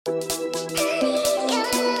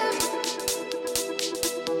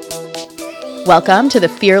Welcome to the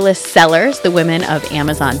Fearless Sellers, the Women of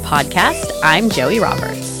Amazon podcast. I'm Joey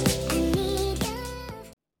Roberts.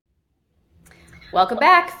 Welcome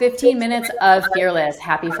back. 15 minutes of Fearless.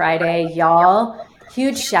 Happy Friday, y'all.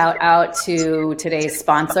 Huge shout out to today's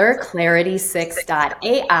sponsor,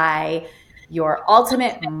 Clarity6.ai, your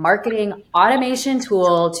ultimate marketing automation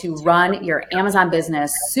tool to run your Amazon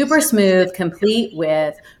business super smooth, complete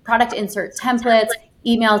with product insert templates,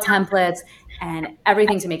 email templates, and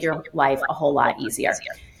everything to make your life a whole lot easier.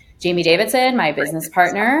 Jamie Davidson, my business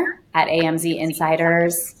partner at AMZ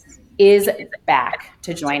Insiders, is back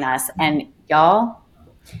to join us. And y'all,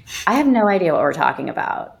 I have no idea what we're talking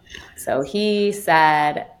about. So he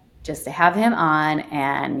said just to have him on,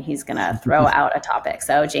 and he's going to throw out a topic.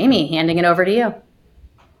 So Jamie, handing it over to you.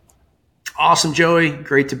 Awesome, Joey.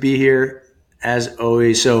 Great to be here as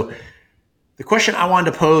always. So the question I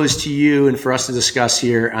wanted to pose to you and for us to discuss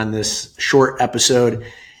here on this short episode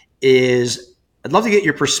is I'd love to get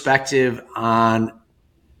your perspective on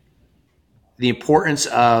the importance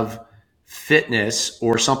of fitness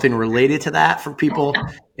or something related to that for people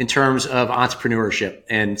in terms of entrepreneurship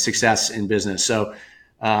and success in business. So,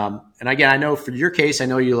 and again, I know for your case, I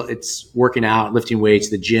know it's working out, lifting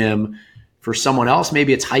weights, the gym. For someone else,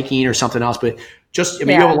 maybe it's hiking or something else, but you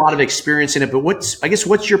have a lot of experience in it, but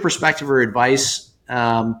what's your perspective or advice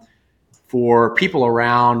for people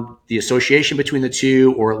around the association between the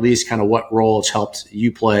two, or at least kind of what role it's helped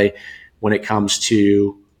you play when it comes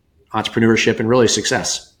to entrepreneurship and really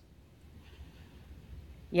success?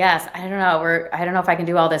 Yes. I don't know. I don't know if I can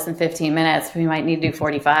do all this in 15 minutes. We might need to do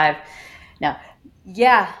 45. No.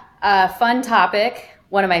 Yeah. Fun topic.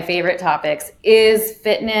 One of my favorite topics is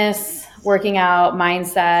fitness, working out,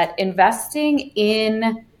 mindset, investing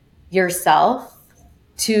in yourself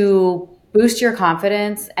to boost your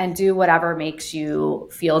confidence and do whatever makes you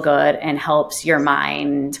feel good and helps your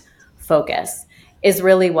mind focus is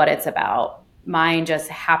really what it's about. Mine just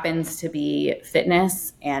happens to be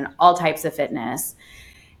fitness and all types of fitness.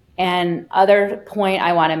 And other point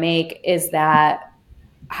I want to make is that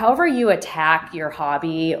however you attack your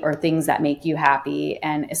hobby or things that make you happy,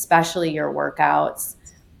 and especially your workouts,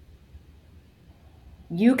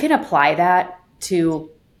 you can apply that to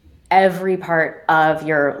every part of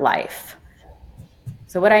your life.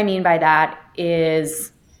 So what I mean by that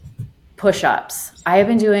is push-ups. I have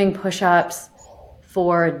been doing push-ups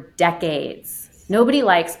for decades. Nobody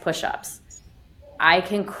likes push-ups. I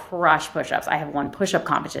can crush push-ups. I have won push-up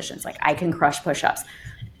competitions. I can crush push-ups.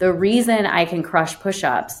 The reason I can crush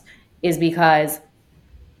push-ups is because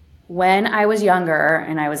when I was younger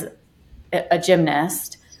and I was a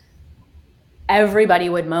gymnast, everybody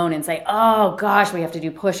would moan and say, oh gosh, we have to do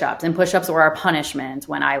push-ups. And push-ups were our punishment.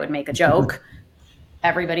 When I would make a joke,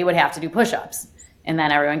 everybody would have to do push-ups. And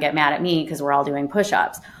then everyone get mad at me because we're all doing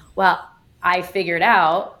push-ups. Well, I figured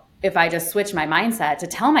out if I just switched my mindset to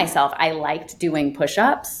tell myself I liked doing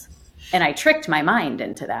push-ups, and I tricked my mind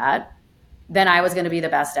into that, then I was going to be the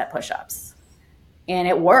best at push-ups. And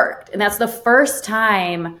it worked. And that's the first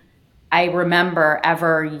time I remember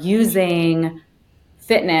ever using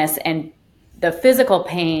fitness and the physical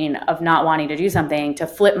pain of not wanting to do something to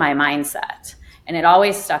flip my mindset. And it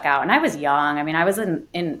always stuck out. And I was young. I mean, I was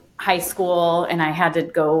in high school, and I had to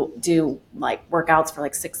go do workouts for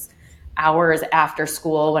 6 hours after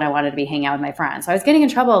school when I wanted to be hanging out with my friends. So I was getting in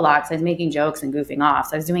trouble a lot because I was making jokes and goofing off.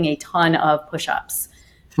 So I was doing a ton of push-ups.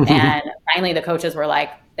 And finally the coaches were like,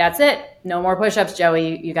 that's it. No more push-ups,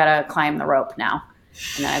 Joey. You got to climb the rope now.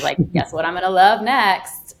 And then I was like, guess what I'm going to love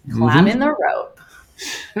next? Climbing the rope.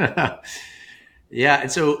 Yeah.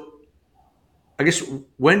 And so I guess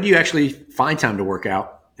when do you actually find time to work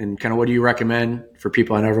out, and kind of what do you recommend for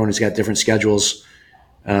people? I know everyone has got different schedules.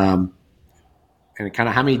 And kind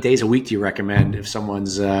of how many days a week do you recommend if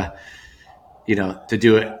someone's, to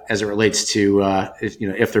do it as it relates to,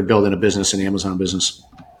 if they're building a business, an Amazon business?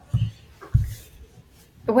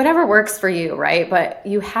 Whatever works for you, right? But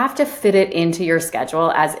you have to fit it into your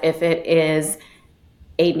schedule as if it is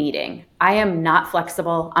a meeting. I am not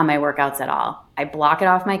flexible on my workouts at all. I block it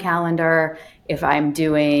off my calendar. If I'm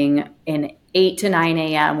doing an 8 to 9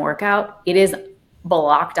 a.m. workout, it is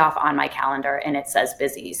blocked off on my calendar and it says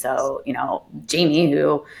busy. So, Jamie,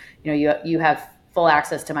 who, you have full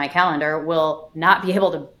access to my calendar, will not be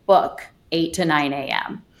able to book 8 to 9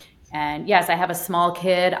 a.m. And yes, I have a small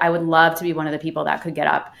kid. I would love to be one of the people that could get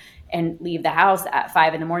up and leave the house at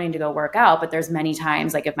 5 a.m. to go work out. But there's many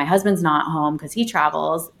times, if my husband's not home because he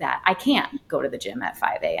travels, that I can't go to the gym at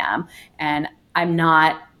 5 a.m. And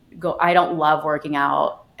I don't love working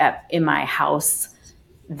out in my house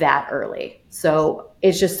that early. So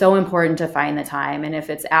it's just so important to find the time. And if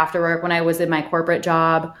it's after work, when I was in my corporate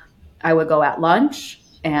job, I would go at lunch,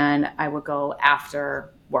 and I would go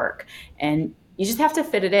after work. And you just have to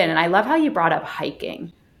fit it in. And I love how you brought up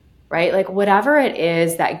hiking, right? Like whatever it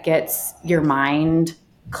is that gets your mind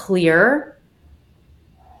clear,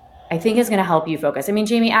 I think is going to help you focus. I mean,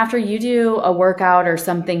 Jamie, after you do a workout or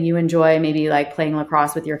something you enjoy, maybe like playing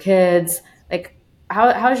lacrosse with your kids, like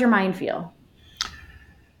how does your mind feel?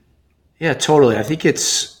 Yeah, totally. I think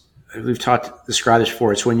we've described this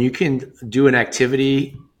before. It's when you can do an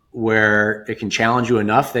activity where it can challenge you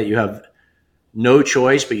enough that you have no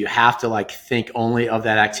choice, but you have to like think only of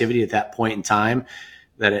that activity at that point in time,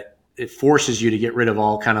 that it forces you to get rid of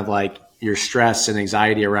all kind of like your stress and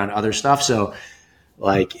anxiety around other stuff. So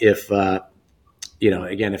like if,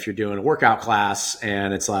 again, if you're doing a workout class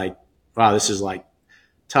and it's like, wow, this is like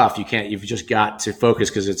tough. You've just got to focus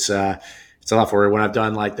because it's enough. Where when I've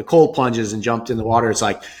done like the cold plunges and jumped in the water, it's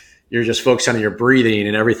like you're just focused on your breathing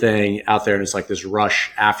and everything out there. And it's like this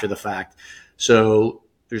rush after the fact. So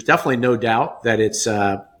there's definitely no doubt that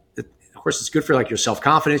of course, it's good for like your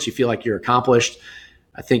self-confidence. You feel like you're accomplished.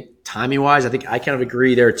 I think timing wise, I think I kind of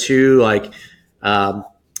agree there too. Like,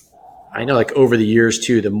 I know like over the years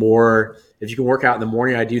too, if you can work out in the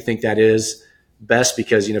morning, I do think that is best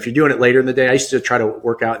because, if you're doing it later in the day, I used to try to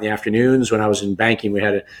work out in the afternoons when I was in banking. We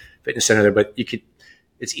had a fitness center there, but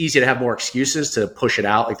it's easy to have more excuses to push it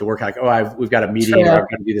out, like the workout, like, we've got a meeting or I've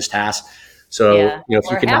got to do this task. So, Yeah. if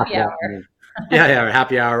you Or can knock happy it hour. out. Yeah,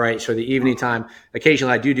 happy hour, right? So the evening time,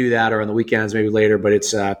 occasionally I do that, or on the weekends, maybe later, but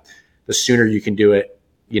it's the sooner you can do it,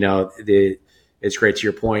 it's great to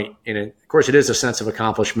your point. And of course it is a sense of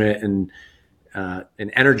accomplishment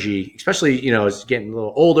and energy, especially, as getting a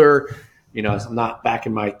little older, I'm not back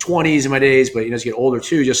in my 20s in my days, but, as you get older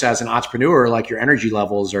too, just as an entrepreneur, like your energy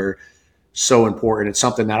levels are so important. It's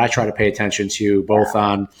something that I try to pay attention to both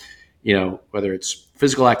on, whether it's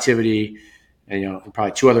physical activity and,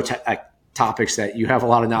 probably two other topics that you have a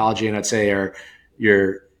lot of knowledge in, I'd say, are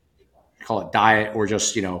your, call it diet, or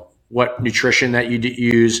just, what nutrition that you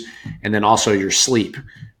use, and then also your sleep,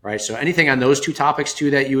 right? So anything on those two topics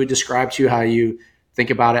too that you would describe to how you think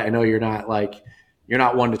about it? I know you're not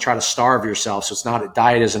one to try to starve yourself. So it's not,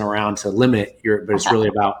 diet isn't around to limit but it's really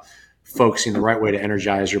about focusing the right way to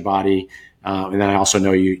energize your body. And then I also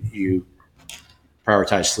know you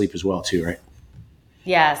prioritize sleep as well too, right?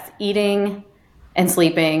 Yes, eating and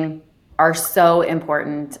sleeping are so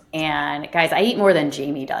important. And guys, I eat more than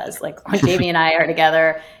Jamie does. Like when Jamie and I are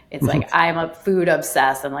together, it's like I'm a food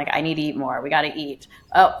obsessed. I'm like, I need to eat more. We got to eat.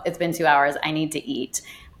 Oh, it's been 2 hours. I need to eat.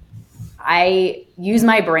 I use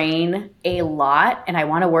my brain a lot and I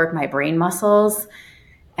want to work my brain muscles,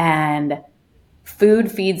 and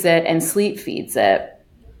food feeds it and sleep feeds it.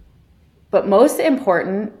 But most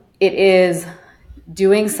important, it is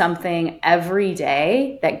doing something every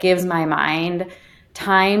day that gives my mind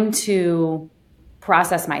time to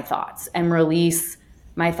process my thoughts and release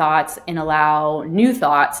my thoughts and allow new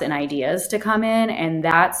thoughts and ideas to come in. And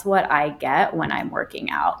that's what I get when I'm working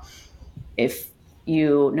out. If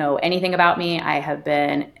you know anything about me, I have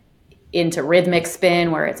been into rhythmic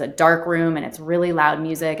spin, where it's a dark room and it's really loud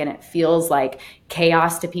music and it feels like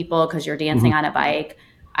chaos to people because you're dancing on a bike.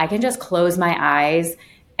 I can just close my eyes,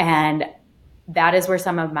 and that is where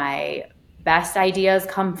some of my best ideas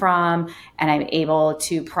come from. And I'm able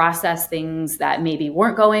to process things that maybe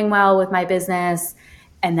weren't going well with my business.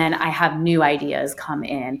 And then I have new ideas come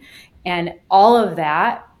in. And all of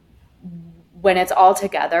that, when it's all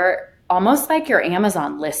together, almost like your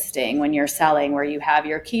Amazon listing when you're selling, where you have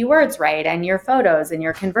your keywords right and your photos and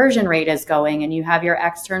your conversion rate is going and you have your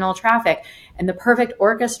external traffic, and the perfect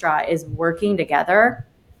orchestra is working together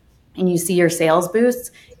and you see your sales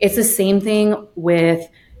boosts. It's the same thing with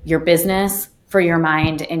your business, for your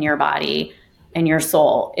mind and your body and your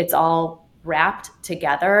soul. It's all wrapped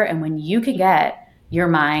together. And when you can get your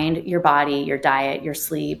mind, your body, your diet, your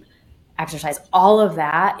sleep, exercise, all of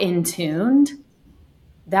that in tuned,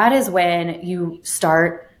 that is when you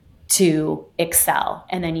start to excel,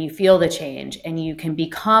 and then you feel the change and you can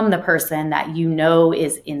become the person that you know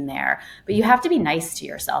is in there. But you have to be nice to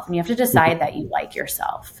yourself and you have to decide that you like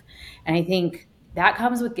yourself. And I think that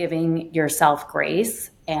comes with giving yourself grace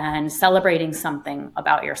and celebrating something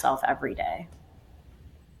about yourself every day.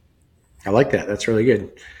 I like that. That's really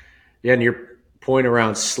good. Yeah, and your point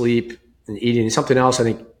around sleep and eating is something else. I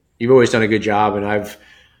think you've always done a good job, and I've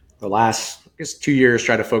the last, I guess, 2 years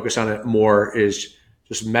tried to focus on it more, is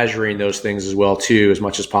just measuring those things as well too, as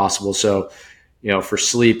much as possible. So, for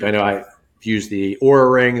sleep, I know I've used the Aura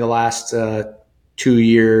Ring the last 2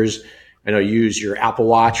 years. I know you use your Apple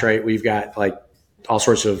Watch, right? We've got like all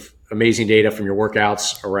sorts of amazing data from your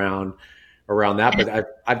workouts around around that.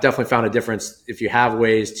 But I've definitely found a difference if you have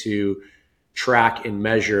ways to track and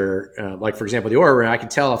measure. Like for example, the Oura Ring, I can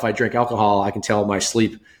tell if I drink alcohol, I can tell my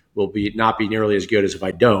sleep will not be nearly as good as if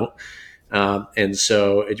I don't. And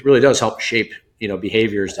so it really does help shape,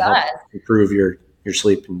 behaviors to help improve your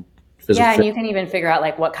sleep and physical Yeah, and fitness. you can even figure out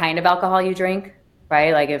like what kind of alcohol you drink,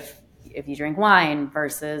 right? Like if you drink wine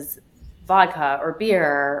versus vodka or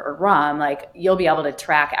beer or rum, like you'll be able to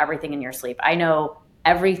track everything in your sleep. I know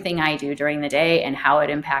everything I do during the day and how it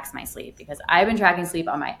impacts my sleep because I've been tracking sleep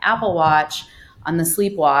on my Apple Watch, on the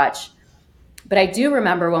Sleep Watch. But I do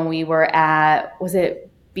remember when we were at, was it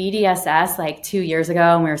BDSS like 2 years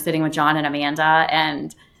ago, and we were sitting with John and Amanda,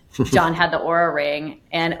 and John had the Aura Ring.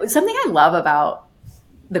 And something I love about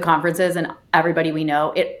the conferences and everybody we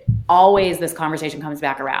know, it always, this conversation comes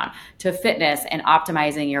back around to fitness and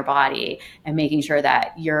optimizing your body and making sure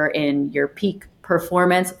that you're in your peak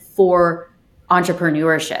performance for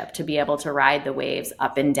entrepreneurship to be able to ride the waves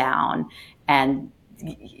up and down. And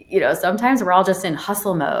sometimes we're all just in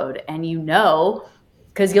hustle mode, and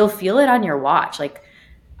because you'll feel it on your watch. Like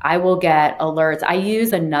I will get alerts. I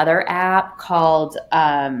use another app called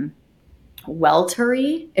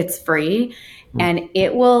Weltery. It's free, and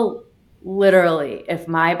it will literally, if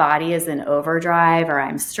my body is in overdrive or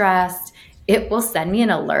I'm stressed, it will send me an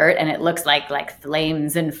alert, and it looks like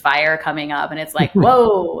flames and fire coming up, and it's like,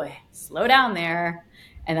 whoa, slow down there.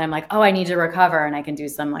 And I'm like, oh, I need to recover, and I can do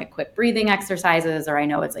some like quick breathing exercises, or I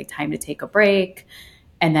know it's like time to take a break,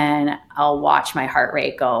 and then I'll watch my heart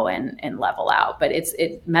rate go and level out. But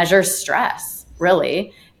it measures stress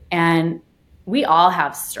really, and we all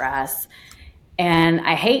have stress. And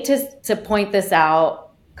I hate to point this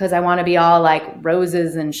out because I want to be all like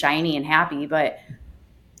roses and shiny and happy, but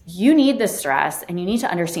you need the stress, and you need to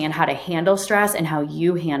understand how to handle stress and how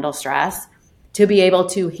you handle stress to be able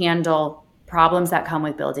to handle problems that come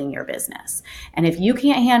with building your business. And if you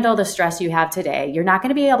can't handle the stress you have today, you're not going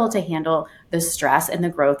to be able to handle the stress and the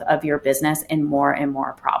growth of your business and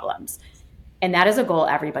more problems. And that is a goal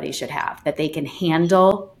everybody should have, that they can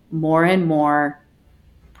handle more and more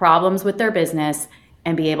problems with their business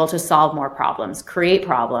and be able to solve more problems, create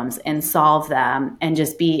problems and solve them, and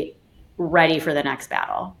just be ready for the next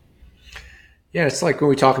battle. Yeah, it's like when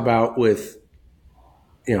we talk about with,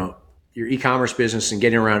 your e-commerce business and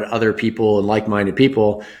getting around other people and like-minded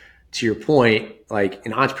people, to your point, like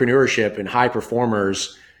in entrepreneurship and high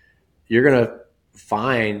performers, you're going to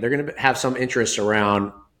find they're going to have some interest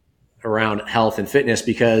around health and fitness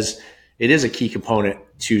because it is a key component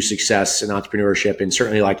to success in entrepreneurship. And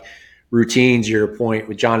certainly like routines, your point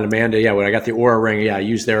with John and Amanda. Yeah, when I got the Aura Ring, I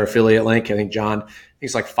used their affiliate link. I think John,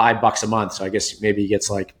 it's like $5 a month. So I guess maybe he gets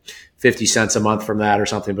like 50 cents a month from that or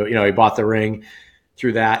something. But, he bought the ring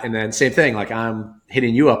through that. And then same thing, like I'm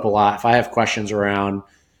hitting you up a lot. If I have questions around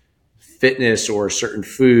fitness or certain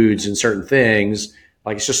foods and certain things,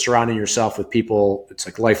 like it's just surrounding yourself with people. It's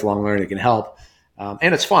like lifelong learning can help.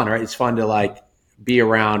 And it's fun, right? It's fun to like be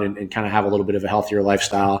around and kind of have a little bit of a healthier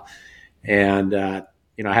lifestyle. And,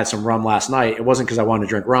 I had some rum last night. It wasn't because I wanted to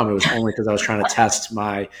drink rum. It was only because I was trying to test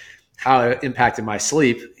how it impacted my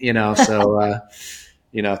sleep, so,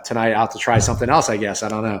 tonight I'll have to try something else, I guess. I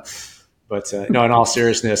don't know. But no, in all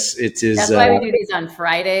seriousness, it is. That's why we do these on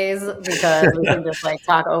Fridays, because we can just like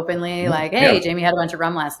talk openly, like, "Hey, Jamie had a bunch of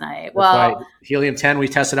rum last night." That's why Helium-10, we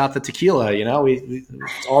tested out the tequila. We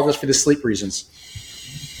it's all just for the sleep reasons.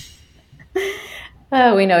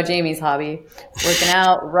 Oh, we know Jamie's hobby: working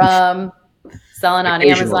out, rum, selling on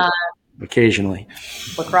Amazon, occasionally,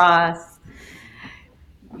 lacrosse.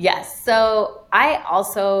 Yes. So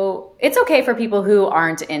it's okay for people who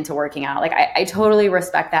aren't into working out. Like I totally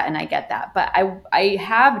respect that and I get that. But I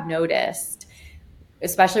have noticed,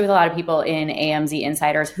 especially with a lot of people in AMZ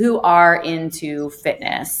Insiders who are into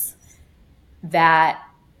fitness, that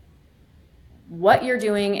what you're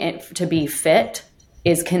doing to be fit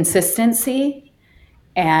is consistency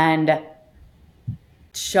and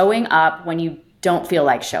showing up when you don't feel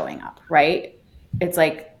like showing up, right? It's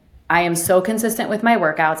like, I am so consistent with my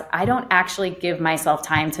workouts. I don't actually give myself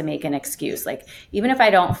time to make an excuse. Like, even if I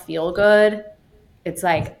don't feel good, it's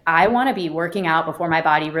like, I want to be working out before my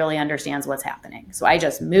body really understands what's happening. So I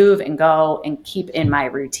just move and go and keep in my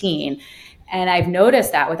routine. And I've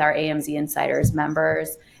noticed that with our AMZ Insiders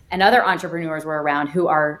members and other entrepreneurs we're around who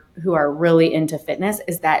are really into fitness,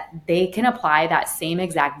 is that they can apply that same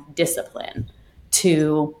exact discipline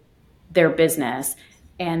to their business.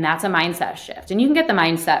 And that's a mindset shift. And you can get the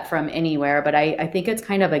mindset from anywhere, but I think it's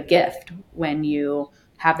kind of a gift when you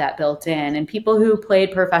have that built in. And people who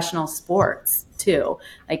played professional sports too,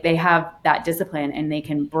 like they have that discipline and they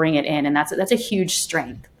can bring it in. And that's a huge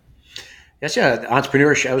strength. Yes, yeah.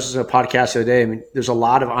 Entrepreneurship. I was in a podcast the other day. I mean, there's a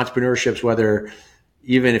lot of entrepreneurships, whether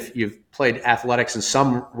even if you've played athletics in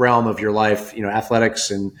some realm of your life, athletics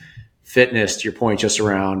and fitness, to your point, just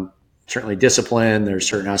around certainly discipline. There's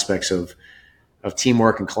certain aspects of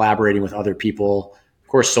teamwork and collaborating with other people. Of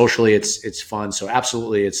course, socially, it's fun. So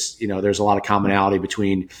absolutely, there's a lot of commonality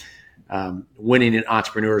between winning in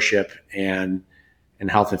entrepreneurship and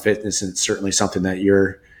health and fitness, and it's certainly something that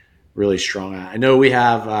you're really strong at. I know we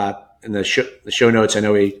have in the show notes. I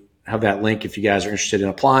know we have that link if you guys are interested in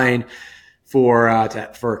applying for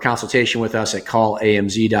a consultation with us at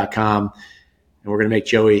callamz.com. And we're going to make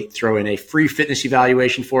Joey throw in a free fitness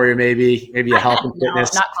evaluation for you, maybe a health and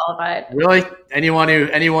fitness. No, not qualified. Really?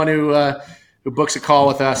 Anyone who books a call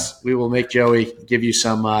with us, we will make Joey give you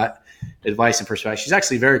some advice and perspective. She's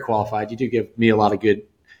actually very qualified. You do give me a lot of good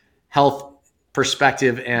health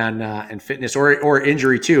perspective and fitness or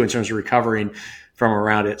injury too, in terms of recovering from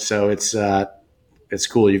around it. So it's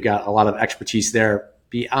cool. You've got a lot of expertise there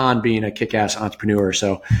beyond being a kick-ass entrepreneur.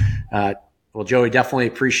 So, well, Joey, definitely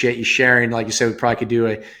appreciate you sharing. Like you said, we probably could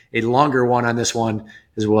do a longer one on this one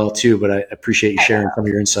as well too, but I appreciate you sharing some of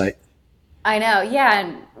your insight. I know. Yeah.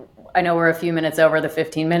 And I know we're a few minutes over the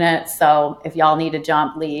 15 minutes. So if y'all need to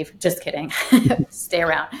jump, leave. Just kidding. Stay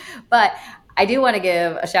around. But I do want to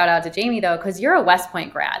give a shout out to Jamie though, because you're a West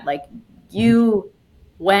Point grad. Like you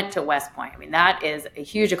went to West Point. I mean, that is a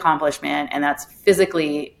huge accomplishment, and that's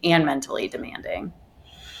physically and mentally demanding.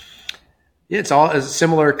 Yeah, it's all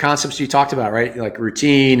similar concepts you talked about, right? Like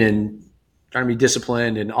routine and trying to be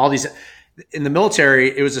disciplined and all these. In the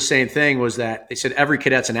military, it was the same thing, was that they said every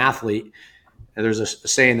cadet's an athlete. And there's a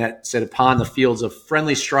saying that said, upon the fields of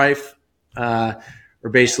friendly strife, or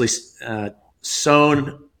basically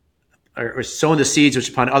sown the seeds, which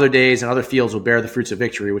upon other days and other fields will bear the fruits of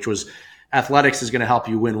victory, which was athletics is going to help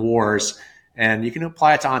you win wars. And you can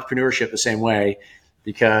apply it to entrepreneurship the same way,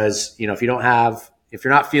 because, if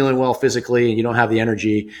you're not feeling well physically and you don't have the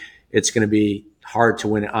energy, it's going to be hard to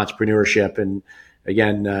win entrepreneurship. And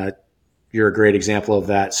again, you're a great example of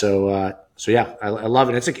that. So yeah, I love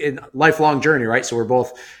it. It's a lifelong journey, right? So we're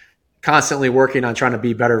both constantly working on trying to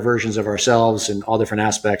be better versions of ourselves in all different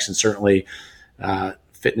aspects. And certainly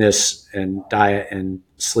fitness and diet and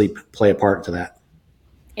sleep play a part into that.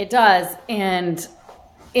 It does. And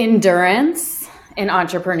endurance and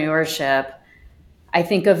entrepreneurship, I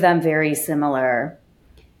think of them very similar.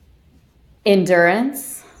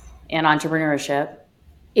 Endurance and entrepreneurship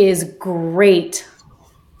is great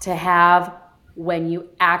to have when you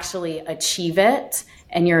actually achieve it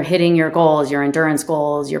and you're hitting your goals, your endurance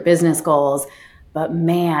goals, your business goals. But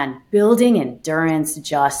man, building endurance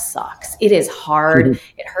just sucks. It is hard.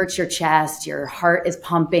 Mm-hmm. It hurts your chest. Your heart is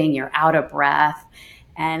pumping. You're out of breath.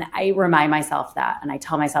 And I remind myself that, and I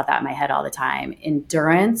tell myself that in my head all the time.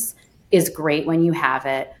 Endurance is great when you have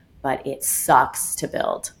it, but it sucks to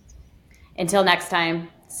build. Until next time,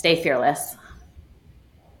 stay fearless.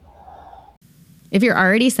 If you're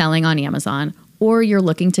already selling on Amazon or you're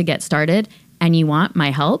looking to get started and you want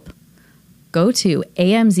my help, go to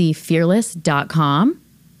amzfearless.com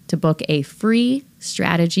to book a free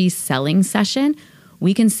strategy selling session.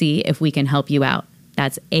 We can see if we can help you out.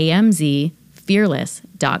 That's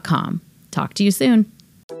amzfearless.com. Talk to you soon.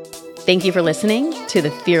 Thank you for listening to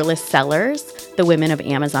the Fearless Sellers, the Women of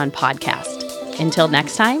Amazon podcast. Until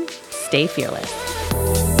next time, stay fearless.